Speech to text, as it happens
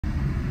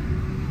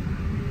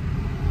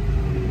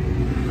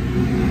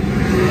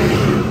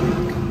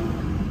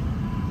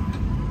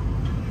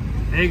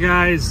Hey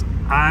guys,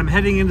 I'm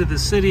heading into the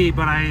city,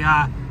 but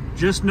I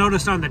just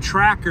noticed on the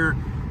tracker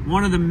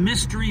one of the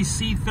mystery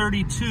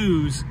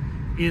C-32s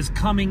is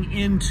coming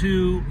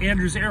into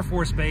Andrews Air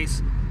Force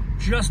Base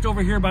just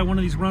over here by one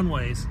of these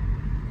runways.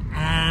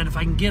 And if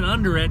I can get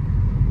under it,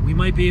 we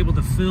might be able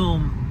to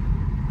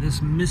film this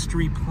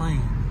mystery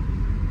plane.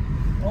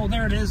 Oh,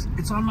 there it is.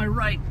 It's on my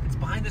right. It's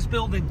behind this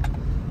building.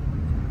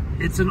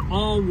 It's an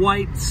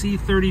all-white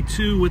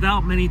C-32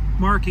 without many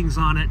markings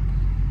on it.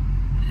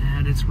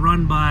 And it's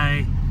run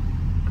by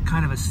a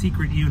kind of a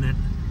secret unit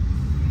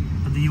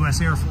of the U.S.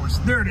 Air Force.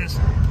 There it is.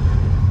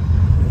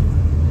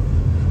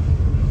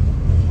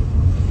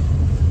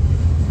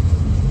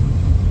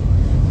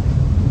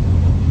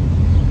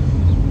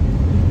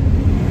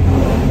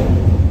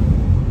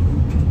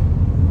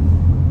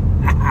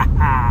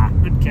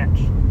 Good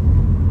catch.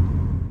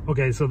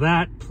 Okay, so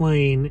that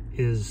plane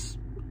is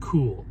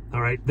cool.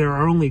 All right, there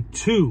are only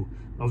 2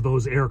 of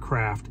those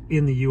aircraft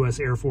in the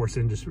U.S. Air Force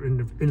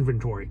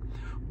inventory.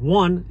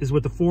 One is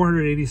with the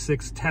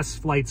 486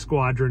 Test Flight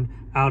Squadron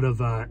out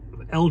of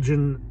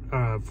Elgin,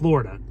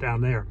 Florida,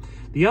 down there.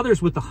 The other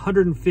is with the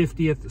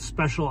 150th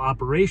Special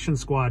Operations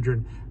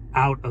Squadron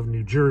out of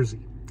New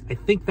Jersey. I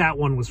think that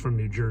one was from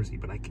New Jersey,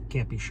 but I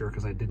can't be sure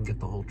because I didn't get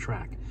the whole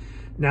track.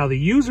 Now, the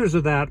users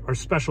of that are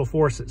Special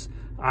Forces,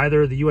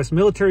 either the U.S.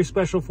 Military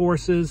Special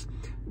Forces,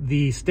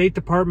 the State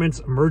Department's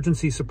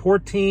Emergency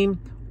Support Team,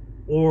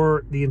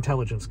 or the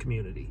intelligence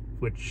community,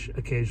 which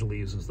occasionally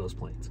uses those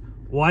planes.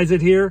 Why is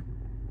it here?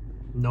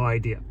 No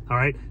idea. All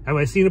right. Have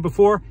I seen it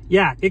before?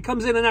 Yeah, it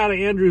comes in and out of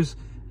Andrews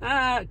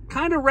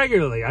kind of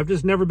regularly. I've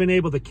just never been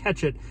able to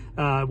catch it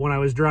when I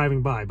was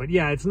driving by. But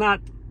yeah, it's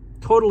not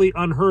totally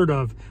unheard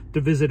of to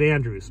visit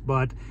Andrews.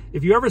 But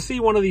if you ever see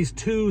one of these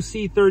 2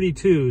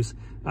 C-32s,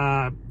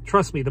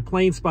 trust me, the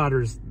plane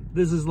spotters,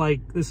 this is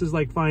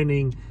like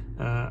finding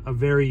a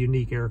very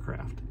unique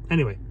aircraft.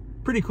 Anyway,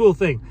 pretty cool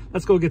thing.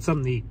 Let's go get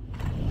something to eat.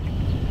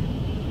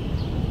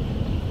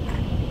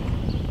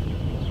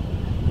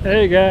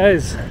 Hey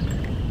guys,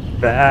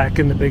 back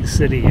in the big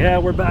city. Yeah,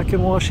 we're back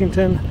in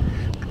Washington,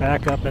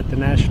 back up at the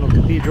National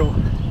Cathedral.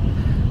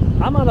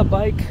 I'm on a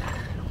bike.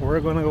 We're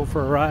gonna go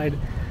for a ride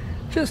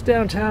just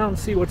downtown,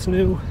 see what's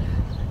new.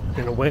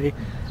 Been away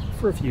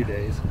for a few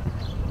days,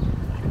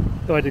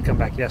 though I did come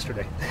back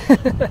yesterday.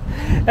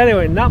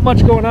 Anyway, not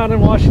much going on in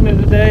Washington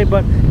today,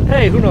 but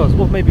hey, who knows,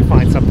 we'll maybe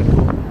find something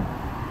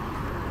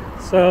cool.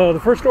 So the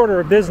first order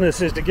of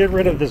business is to get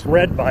rid of this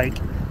red bike,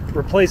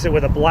 replace it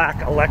with a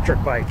black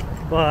electric bike.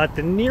 But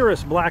the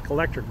nearest black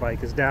electric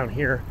bike is down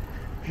here,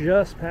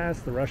 just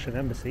past the Russian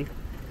embassy,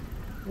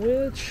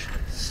 which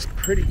is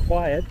pretty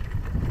quiet.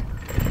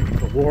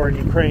 The war in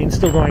Ukraine is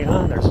still going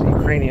on. There's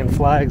Ukrainian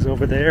flags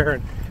over there,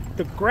 and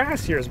the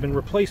grass here has been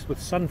replaced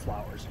with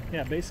sunflowers.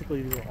 Yeah,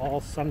 basically these are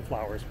all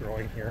sunflowers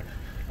growing here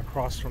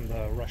across from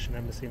the Russian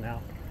embassy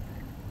now.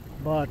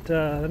 But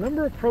the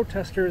number of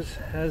protesters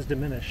has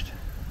diminished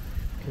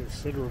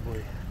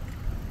considerably.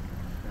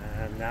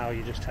 And now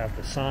you just have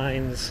the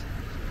signs,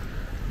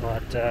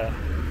 but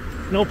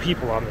no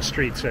people on the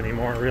streets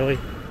anymore, really.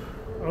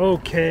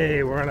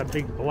 Okay, we're on a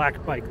big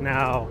black bike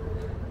now.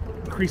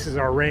 Increases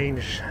our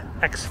range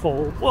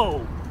X-fold.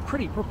 Whoa,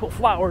 pretty purple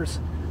flowers.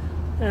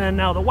 And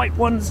now the white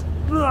ones.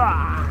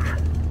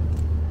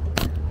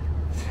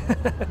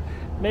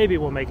 Maybe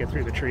we'll make it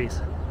through the trees.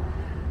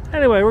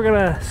 Anyway, we're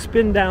gonna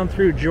spin down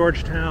through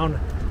Georgetown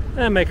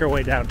and make our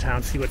way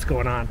downtown, see what's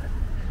going on.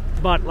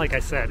 But like I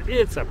said,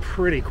 it's a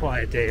pretty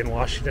quiet day in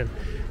Washington.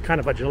 Kind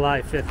of a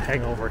July 5th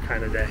hangover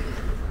kind of day.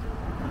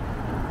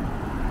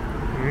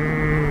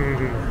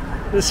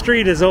 The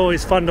street is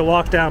always fun to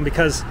walk down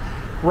because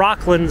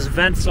Rockland's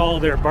vents all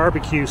their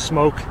barbecue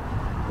smoke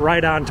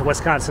right onto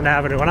Wisconsin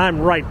Avenue, and I'm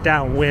right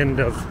downwind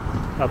of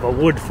a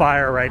wood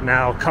fire right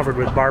now covered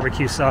with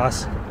barbecue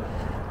sauce.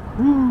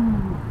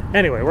 Woo.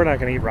 Anyway, we're not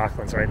gonna eat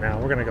Rockland's right now.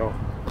 We're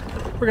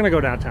gonna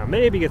go downtown,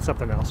 maybe get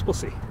something else, we'll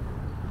see.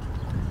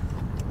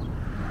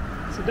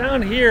 So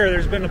down here,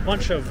 there's been a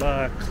bunch of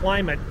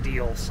climate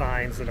deal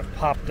signs that have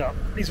popped up.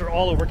 These are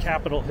all over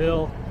Capitol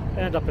Hill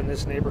and up in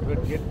this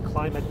neighborhood, getting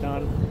climate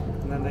done.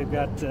 And then they've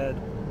got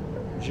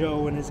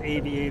Joe and his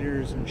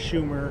aviators, and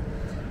Schumer,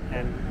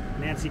 and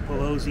Nancy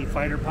Pelosi,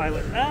 fighter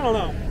pilot. I don't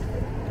know.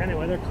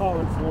 Anyway, they're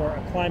calling for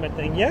a climate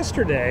thing.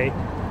 Yesterday,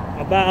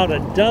 about a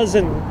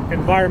dozen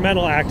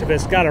environmental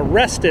activists got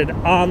arrested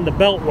on the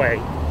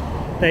Beltway.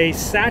 They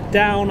sat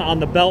down on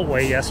the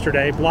Beltway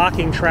yesterday,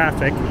 blocking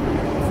traffic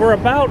for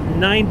about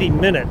 90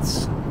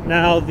 minutes.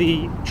 Now,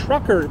 the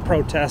trucker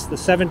protest, the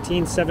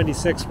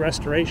 1776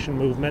 restoration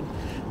movement,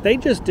 they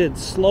just did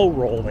slow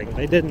rolling.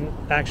 They didn't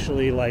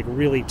actually like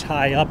really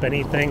tie up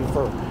anything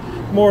for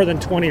more than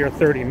 20 or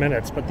 30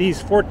 minutes. But these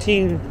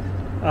 14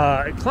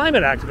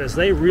 climate activists,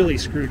 they really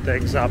screwed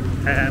things up,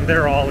 and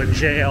they're all in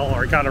jail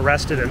or got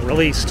arrested and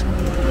released.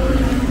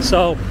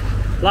 So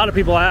a lot of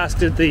people asked,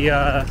 did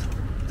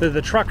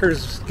the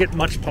truckers get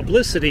much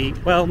publicity?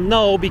 Well,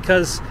 no,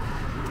 because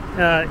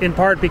in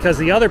part because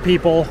the other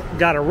people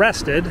got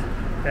arrested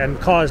and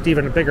caused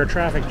even a bigger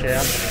traffic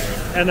jam.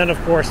 And then,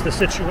 of course, the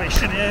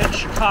situation in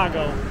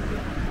Chicago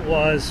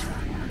was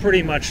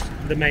pretty much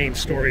the main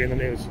story in the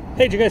news.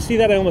 Hey, did you guys see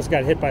that? I almost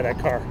got hit by that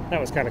car. That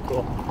was kind of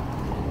cool.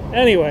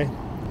 Anyway,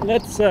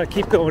 let's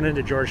keep going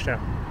into Georgetown.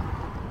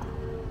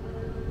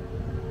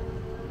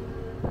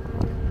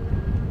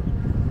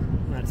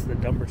 That's the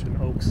Dumbarton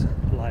Oaks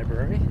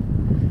Library.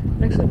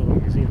 Actually, a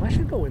little museum. I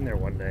should go in there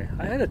one day.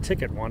 I had a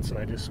ticket once and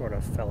I just sort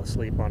of fell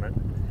asleep on it.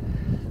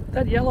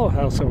 That yellow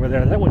house over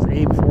there, that was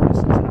Abe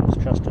Fortas' house,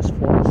 Justice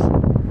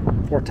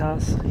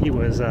Fortas. He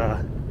was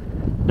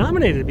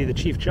nominated to be the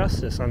Chief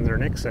Justice under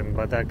Nixon,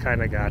 but that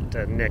kind of got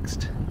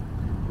nixed.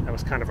 That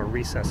was kind of a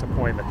recess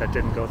appointment that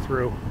didn't go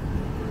through.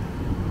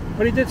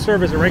 But he did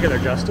serve as a regular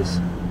justice.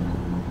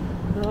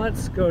 Now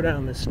let's go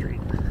down this street.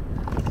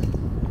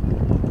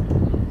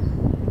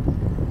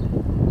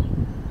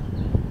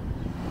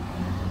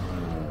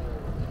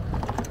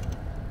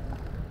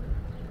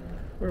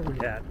 Where are we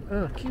at?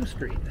 Oh, Q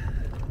Street.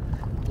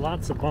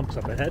 Lots of bumps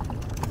up ahead.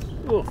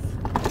 Oof.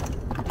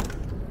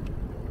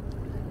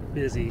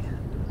 Busy.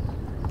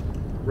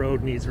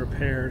 Road needs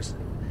repairs.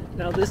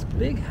 Now this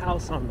big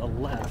house on the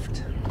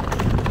left,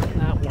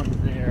 that one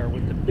there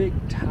with the big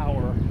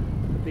tower,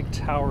 big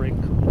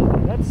towering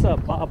cupola, that's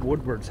Bob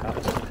Woodward's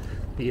house,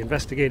 the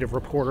investigative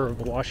reporter of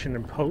the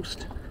Washington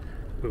Post,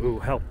 who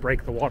helped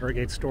break the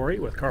Watergate story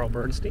with Carl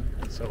Bernstein.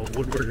 So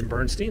Woodward and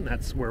Bernstein,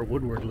 that's where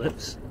Woodward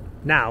lives.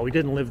 Now, he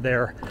didn't live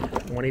there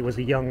when he was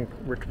a young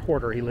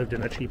reporter. He lived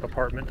in a cheap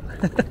apartment.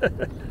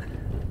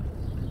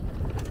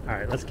 All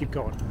right, let's keep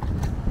going.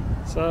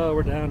 So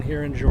we're down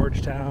here in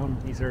Georgetown.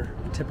 These are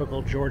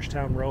typical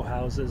Georgetown row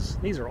houses.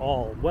 These are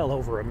all well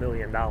over $1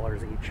 million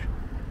each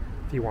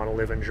if you want to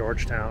live in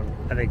Georgetown.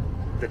 I think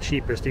the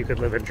cheapest you could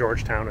live in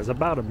Georgetown is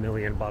about $1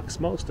 million.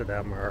 Most of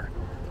them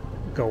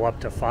go up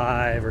to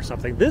 $5 or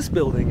something. This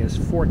building is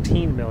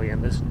 $14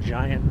 million, this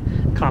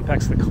giant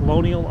complex, the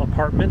Colonial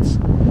Apartments.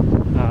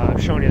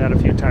 I've shown you that a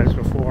few times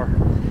before.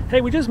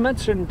 Hey, we just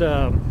mentioned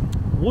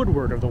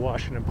Woodward of the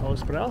Washington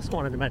Post, but I also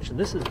wanted to mention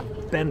this is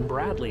Ben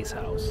Bradley's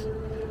house.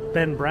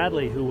 Ben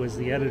Bradley, who was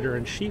the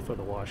editor-in-chief of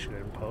the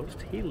Washington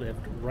Post, he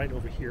lived right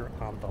over here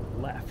on the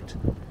left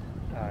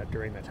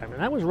during that time.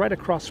 And that was right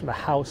across from the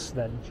house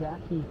that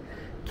Jackie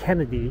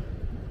Kennedy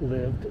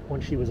lived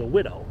when she was a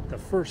widow. The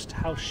first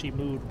house she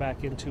moved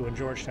back into in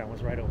Georgetown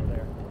was right over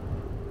there.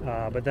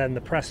 But then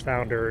the press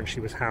found her and she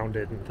was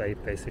hounded,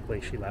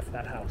 and she left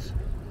that house.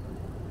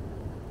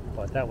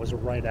 But that was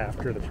right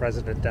after the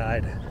president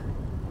died.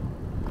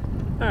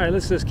 All right,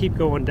 let's just keep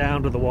going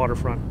down to the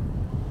waterfront.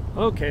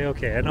 Okay,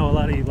 I know a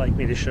lot of you like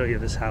me to show you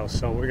this house,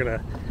 so we're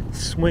gonna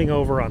swing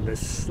over on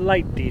this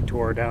slight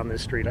detour down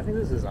this street. I think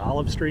this is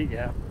Olive Street,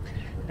 yeah.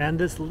 And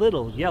this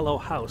little yellow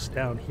house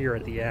down here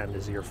at the end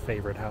is your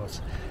favorite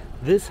house.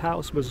 This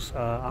house was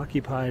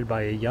occupied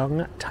by a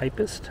young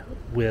typist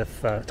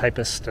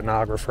typist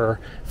stenographer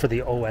for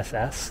the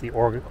OSS, the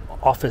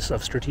Office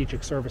of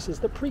Strategic Services,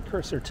 the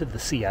precursor to the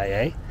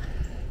CIA.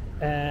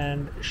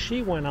 And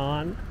she went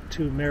on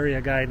to marry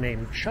a guy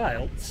named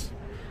Childs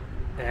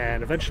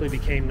and eventually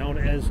became known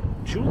as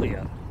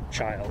Julia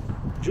Child.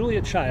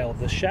 Julia Child,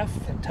 the chef,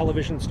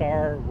 television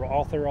star,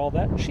 author, all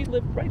that. She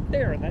lived right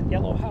there in that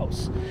yellow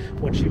house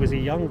when she was a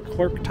young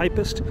clerk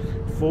typist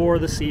for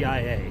the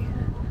CIA.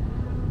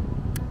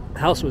 The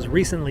house was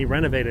recently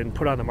renovated and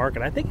put on the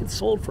market. I think it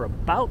sold for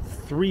about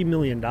 $3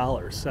 million.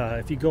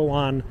 If you go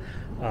on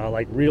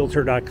like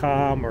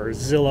Realtor.com or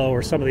Zillow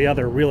or some of the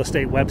other real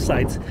estate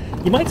websites,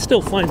 you might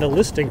still find a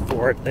listing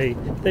for it. They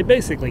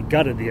basically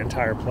gutted the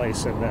entire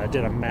place and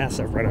did a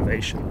massive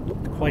renovation. It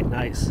looked quite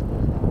nice.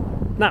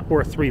 Not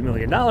worth $3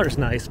 million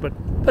nice,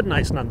 but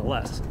nice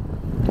nonetheless. So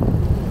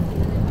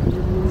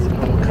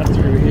we'll cut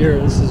through here.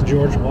 This is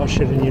George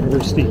Washington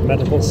University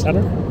Medical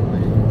Center.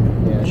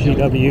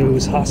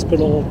 GW's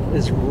hospital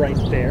is right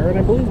there, and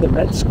I believe the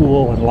med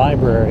school and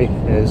library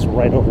is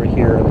right over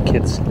here. The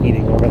kids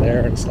eating over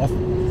there and stuff.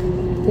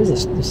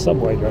 There's the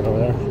subway right over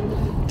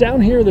there.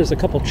 Down here, there's a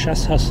couple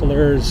chess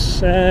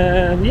hustlers,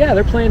 and yeah,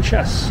 they're playing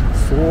chess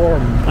for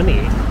money.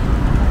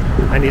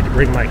 I need to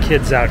bring my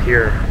kids out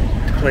here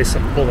to play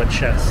some bullet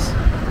chess.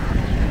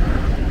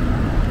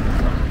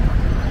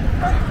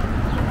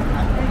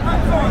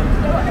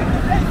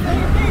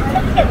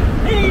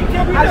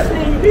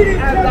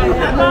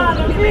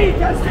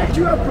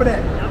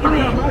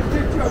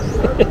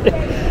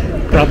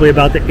 Probably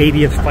about the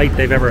 80th fight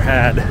they've ever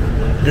had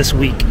this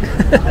week.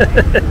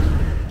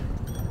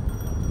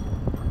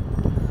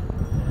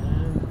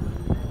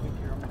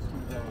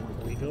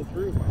 We go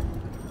through.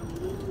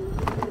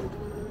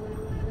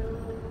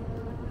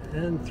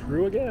 And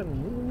through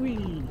again.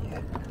 Whee!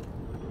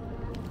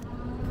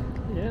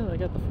 Yeah, they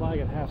got the flag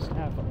at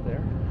half-staff up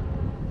there.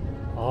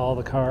 All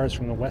the cars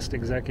from the West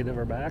Executive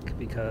are back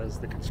because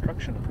the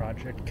construction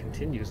project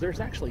continues. There's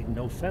actually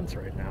no fence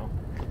right now.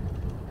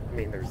 I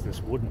mean, there's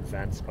this wooden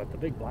fence, but the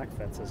big black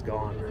fence is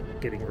gone,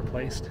 getting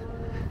replaced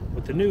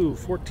with the new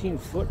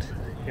 14-foot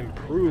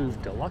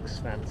improved deluxe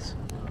fence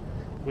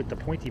with the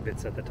pointy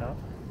bits at the top.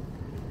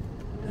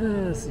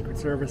 Secret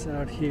Service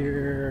out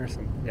here,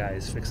 some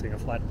guys fixing a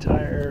flat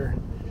tire.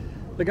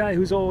 The guy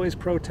who's always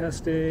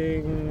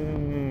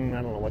protesting,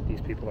 I don't know what these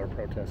people are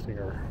protesting,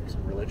 or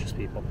some religious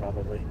people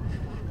probably.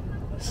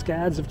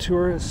 Scads of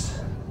tourists.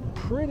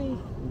 Pretty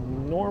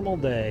normal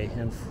day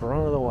in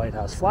front of the White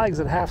House. Flags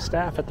at half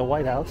staff at the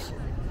White House.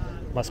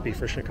 Must be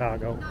for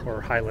Chicago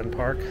or Highland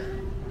Park.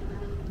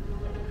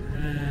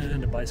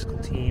 And a bicycle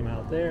team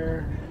out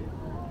there.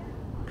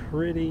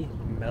 Pretty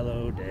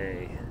mellow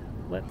day.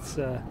 Let's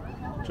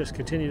just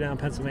continue down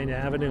Pennsylvania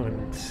Avenue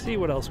and see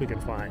what else we can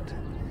find.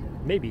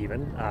 Maybe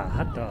even a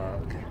hot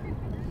dog.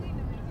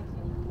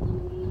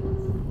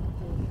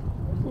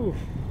 Ooh.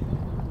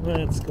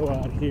 Let's go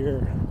out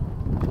here.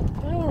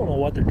 I don't know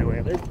what they're doing.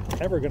 Are they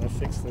ever going to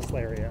fix this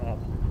area up?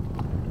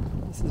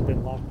 This has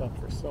been locked up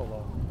for so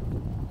long.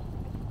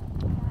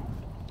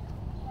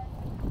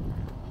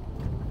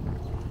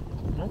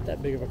 Not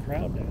that big of a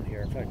crowd down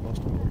here. In fact, most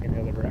of them are looking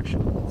the other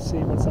direction. Let's see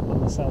what's up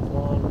on the south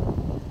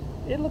lawn.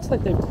 It looks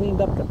like they've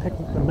cleaned up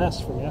the mess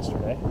from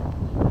yesterday.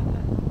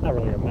 Not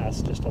really a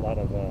mess, just a lot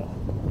of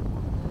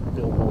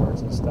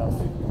billboards and stuff.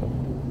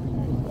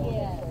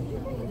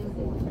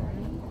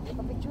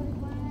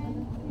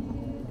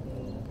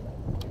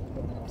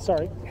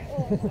 Sorry.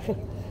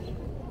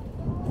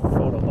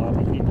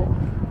 Photobombing people.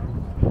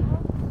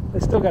 They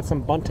still got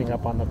some bunting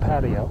up on the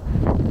patio.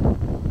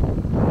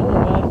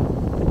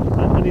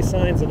 Not many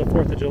signs of the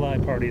 4th of July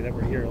party that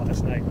were here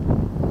last night.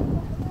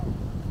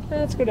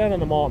 Let's go down on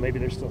the mall. Maybe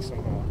there's still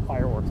some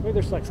fireworks. Maybe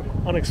there's like some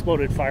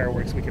unexploded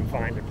fireworks we can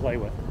find and play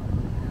with.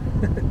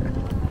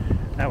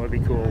 That would be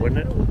cool, wouldn't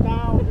it?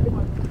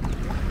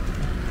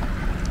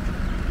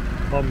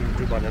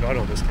 I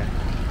know this guy.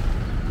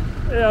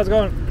 Yeah, how's it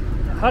going?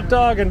 Hot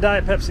dog and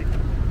Diet Pepsi.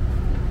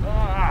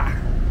 Ah.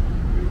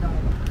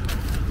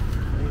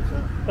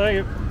 Thank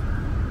you.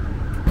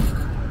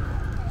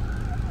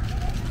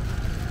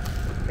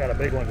 Got a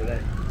big one today.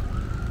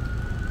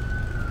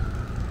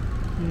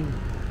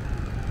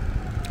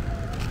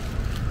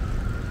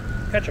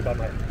 Ketchup on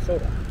my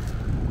soda.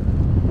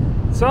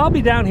 So I'll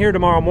be down here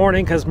tomorrow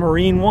morning because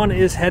Marine One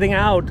is heading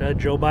out.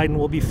 Joe Biden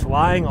will be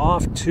flying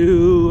off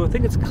to, I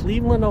think it's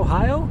Cleveland,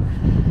 Ohio,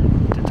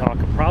 to talk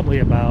probably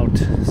about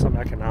some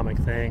economic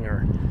thing,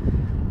 or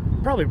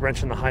probably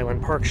mention the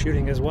Highland Park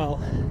shooting as well.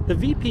 The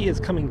VP is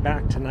coming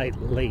back tonight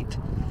late.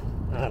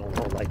 I don't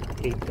know, like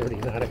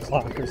 8:30, 9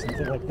 o'clock or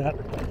something like that.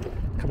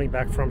 Coming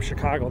back from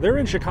Chicago. They're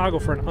in Chicago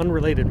for an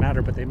unrelated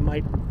matter, but they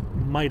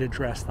might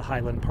address the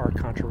Highland Park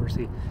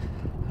controversy.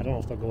 I don't know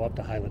if they'll go up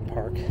to Highland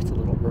Park. It's a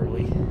little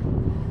early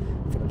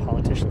for the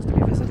politicians to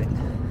be visiting.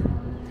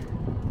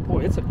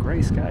 Boy, it's a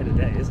gray sky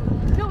today,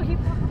 isn't it?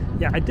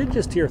 Yeah, I did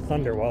just hear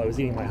thunder while I was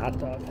eating my hot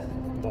dog,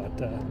 but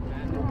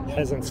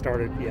hasn't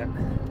started yet.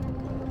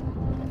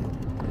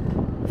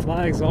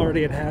 Flags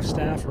already at half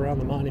staff around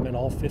the monument,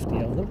 all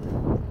 50 of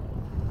them.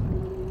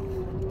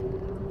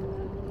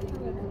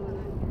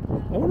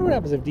 I wonder what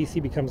happens if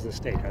DC becomes the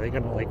state. Are they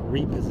going to like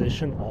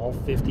reposition all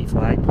 50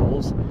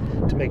 flagpoles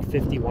to make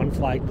 51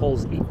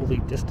 flagpoles equally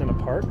distant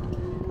apart?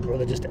 Or will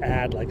they just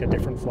add like a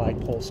different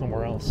flagpole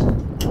somewhere else? I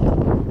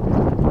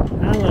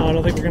don't know. I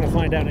don't think we're going to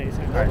find out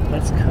anything. All right,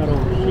 let's cut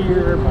over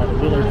here by the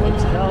Willard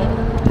Hotel.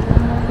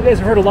 You guys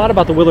have heard a lot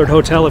about the Willard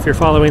Hotel if you're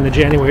following the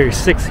January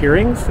 6th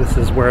hearings. This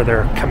is where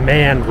their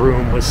command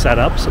room was set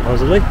up,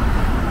 supposedly.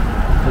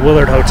 The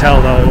Willard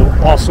Hotel, though,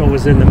 also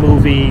was in the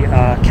movie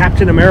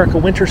Captain America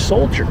Winter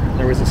Soldier.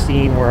 There was a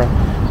scene where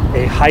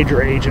a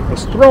Hydra agent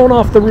was thrown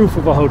off the roof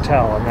of a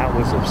hotel, and that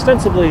was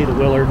ostensibly the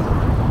Willard.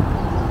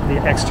 The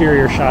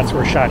exterior shots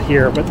were shot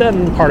here, but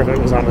then part of it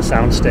was on the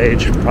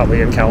soundstage,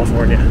 probably in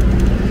California.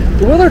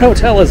 The Willard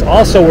Hotel is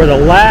also where the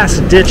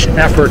last-ditch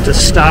effort to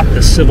stop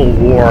the Civil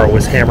War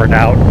was hammered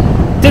out.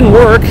 Didn't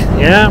work,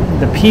 yeah,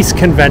 the Peace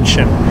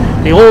Convention.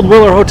 The old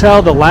Willard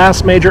Hotel, the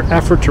last major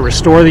effort to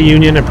restore the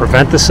Union and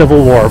prevent the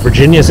Civil War.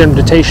 Virginia's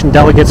invitation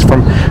delegates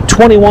from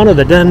 21 of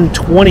the then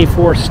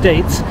 24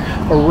 states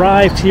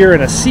arrived here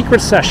in a secret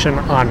session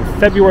on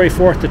February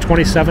 4th to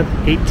 27th,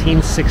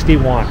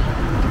 1861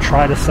 to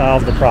try to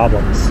solve the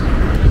problems.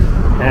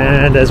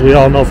 And as we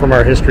all know from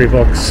our history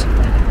books,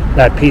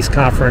 that peace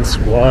conference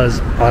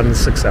was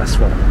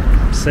unsuccessful.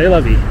 C'est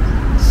la vie.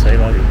 C'est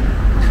la vie.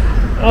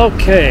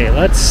 Okay,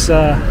 let's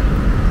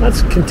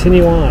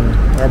continue on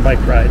our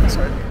bike ride.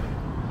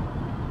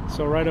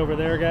 So right over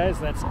there, guys,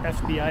 that's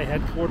FBI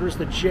headquarters,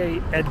 the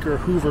J. Edgar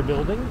Hoover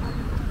building.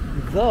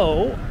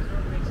 Though,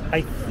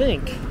 I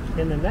think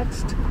in the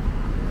next,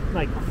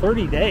 like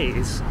 30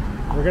 days,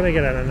 we're going to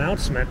get an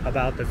announcement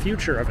about the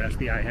future of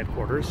FBI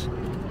headquarters.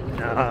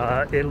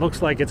 It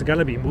looks like it's going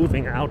to be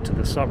moving out to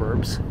the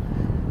suburbs.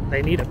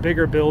 They need a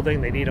bigger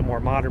building. They need a more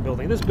modern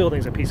building. This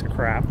building's a piece of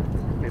crap.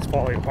 It's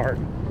falling apart.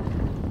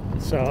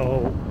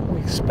 So we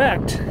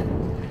expect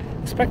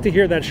to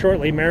hear that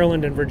shortly.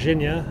 Maryland and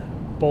Virginia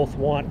both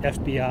want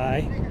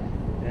FBI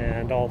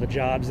and all the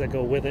jobs that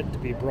go with it to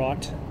be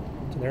brought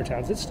to their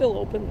towns. It's still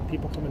open.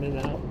 People coming in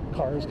and out.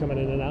 Cars coming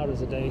in and out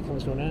as the day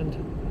comes to an end.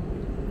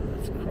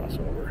 Let's cross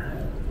over.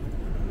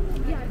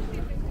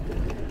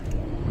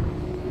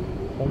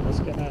 homeless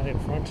guy in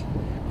front.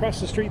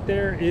 Across the street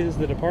there is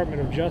the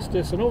Department of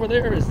Justice, and over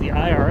there is the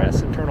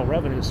IRS, Internal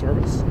Revenue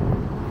Service.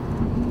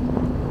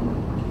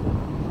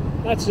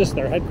 That's just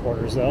their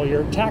headquarters, though.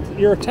 Your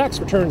tax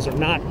returns are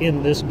not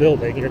in this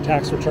building. Your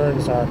tax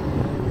returns are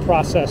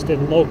processed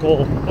in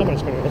local, I'm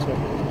just going to go this way,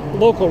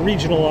 local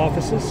regional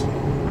offices.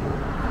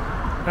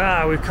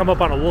 We've come up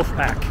on a wolf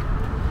pack.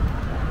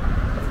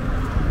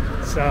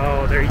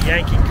 So they're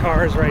yanking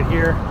cars right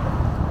here.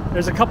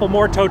 There's a couple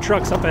more tow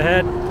trucks up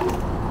ahead.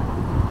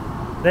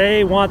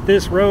 They want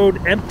this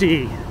road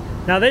empty.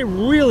 Now, they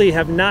really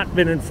have not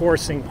been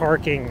enforcing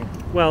parking,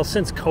 well,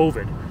 since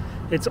COVID.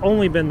 It's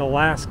only been the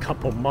last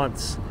couple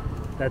months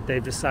that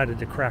they've decided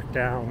to crack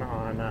down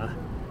on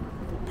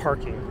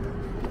parking.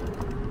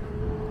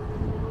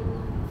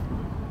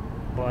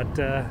 But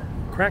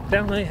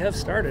crackdown they have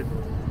started.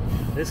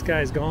 This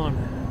guy's gone.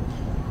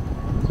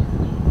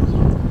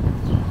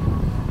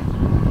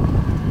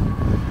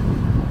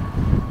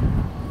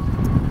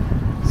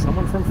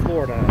 Someone from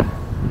Florida.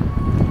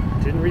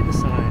 Didn't read the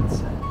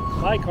signs.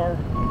 Bye, car.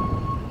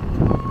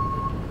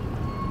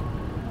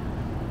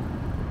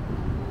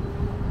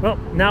 Well,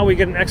 now we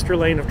get an extra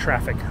lane of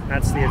traffic.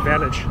 That's the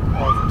advantage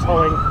of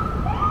towing.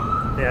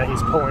 Yeah,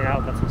 he's pulling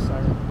out. That's what's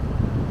siren.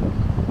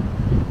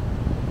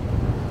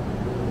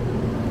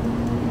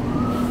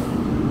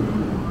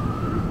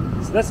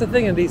 So that's the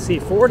thing in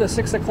DC. 4 to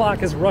 6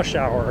 o'clock is rush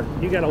hour.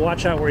 You got to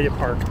watch out where you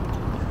park.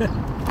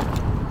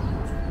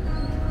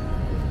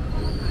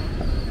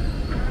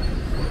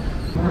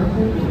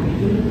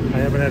 I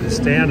haven't had to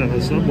stand on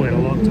the subway in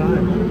a long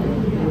time.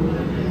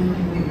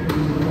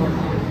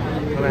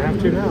 But I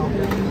have to now.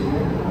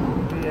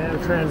 We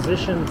have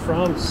transitioned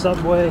from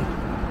subway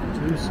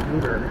to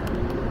scooter.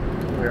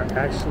 We're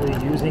actually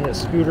using a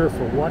scooter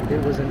for what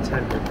it was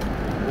intended.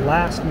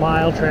 Last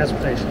mile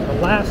transportation. The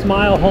last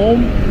mile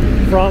home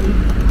from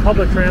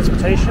public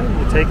transportation,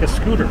 you take a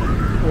scooter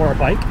or a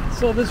bike.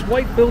 So this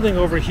white building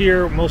over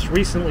here, most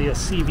recently a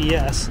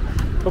CVS,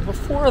 but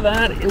before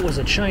that, it was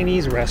a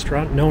Chinese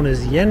restaurant known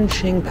as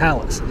Yenqing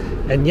Palace.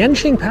 And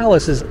Yenqing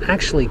Palace is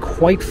actually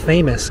quite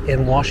famous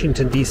in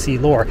Washington, D.C.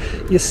 lore.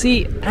 You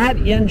see, at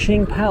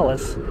Yenqing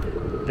Palace,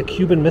 the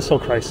Cuban Missile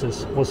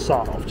Crisis was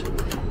solved.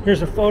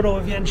 Here's a photo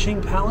of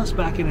Yenqing Palace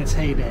back in its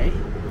heyday.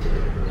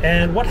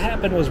 And what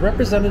happened was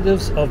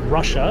representatives of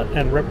Russia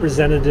and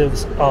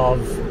representatives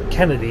of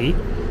Kennedy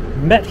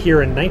met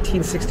here in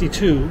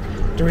 1962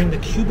 during the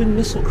Cuban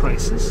Missile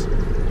Crisis.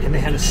 And they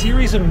had a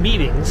series of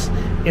meetings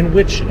in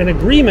which an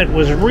agreement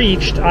was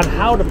reached on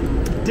how to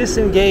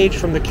disengage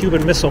from the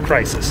Cuban Missile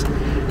Crisis.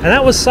 And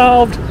that was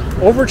solved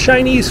over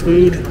Chinese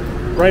food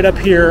right up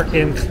here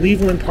in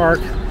Cleveland Park,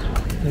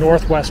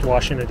 Northwest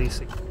Washington,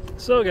 D.C.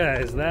 So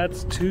guys,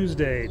 that's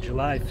Tuesday,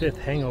 July 5th,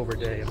 hangover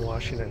day in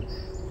Washington.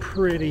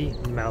 Pretty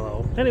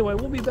mellow. Anyway,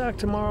 we'll be back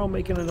tomorrow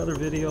making another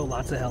video.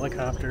 Lots of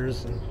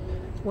helicopters and,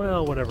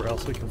 well, whatever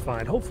else we can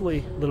find.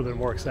 Hopefully a little bit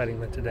more exciting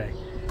than today.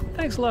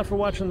 Thanks a lot for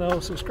watching though.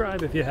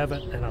 Subscribe if you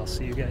haven't, and I'll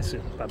see you guys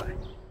soon.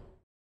 Bye-bye.